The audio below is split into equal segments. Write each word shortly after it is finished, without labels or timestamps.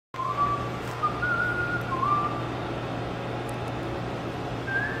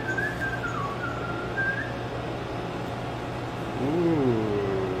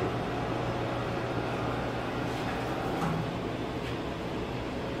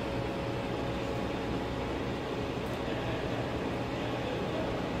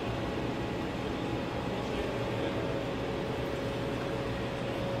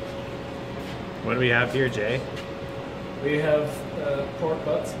What do we have here, Jay? We have pork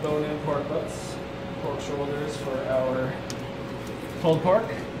butts, bone-in pork butts, pork shoulders for our pulled pork,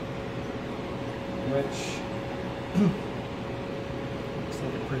 which looks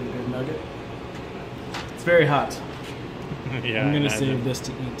like a pretty good nugget. It's very hot. Yeah, I'm gonna save this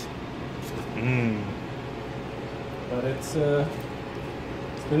to eat. But it's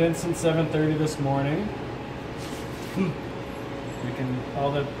been in since 7:30 this morning.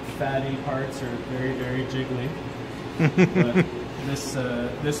 All the fatty parts are very, very jiggly. But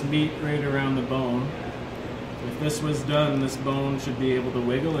this meat right around the bone, if this was done, this bone should be able to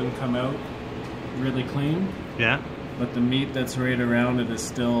wiggle and come out really clean. Yeah. But the meat that's right around it is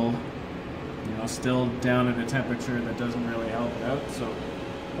still, still down at a temperature that doesn't really help it out. So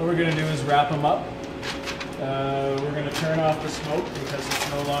what we're gonna do is wrap them up. We're gonna turn off the smoke because it's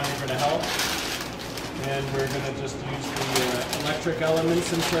no longer gonna help. And we're gonna just use the electric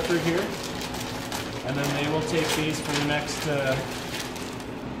elements in Prairie here. And then they will take these for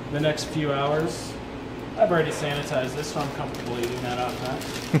the next few hours. I've already sanitized this, so I'm comfortable eating that off that.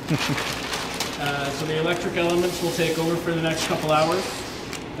 So the electric elements will take over for the next couple hours,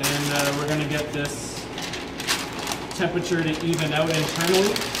 and we're going to get this temperature to even out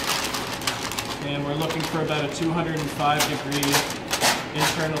internally. And we're looking for about a 205 degree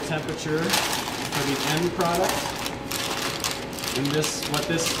internal temperature for the end product. And what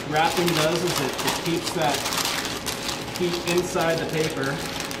this wrapping does is it keeps that heat inside the paper.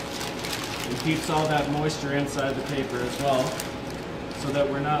 It keeps all that moisture inside the paper as well, so that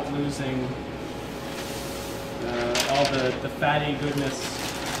we're not losing all the fatty goodness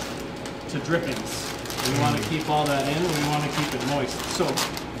to drippings. We want to keep all that in, and we want to keep it moist. So,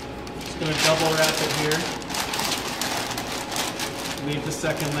 just going to double wrap it here. Leave the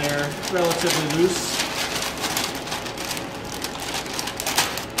second layer relatively loose.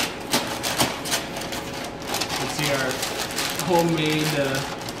 You can see our homemade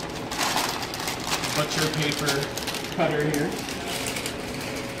butcher paper cutter here.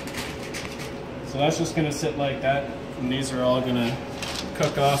 So that's just going to sit like that, and these are all going to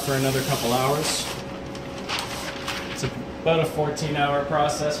cook off for another couple hours. It's about a 14-hour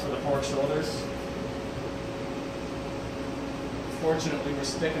process for the pork shoulders. Fortunately, we're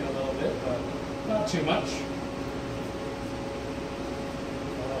sticking a little bit, but not too much.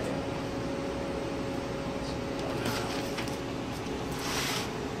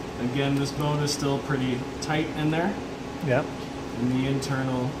 Again, this bone is still pretty tight in there. Yep. And the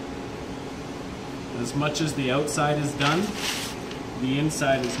internal, as much as the outside is done, the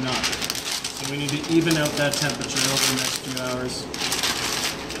inside is not. So we need to even out that temperature over the next few hours.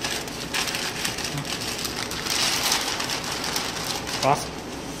 Awesome.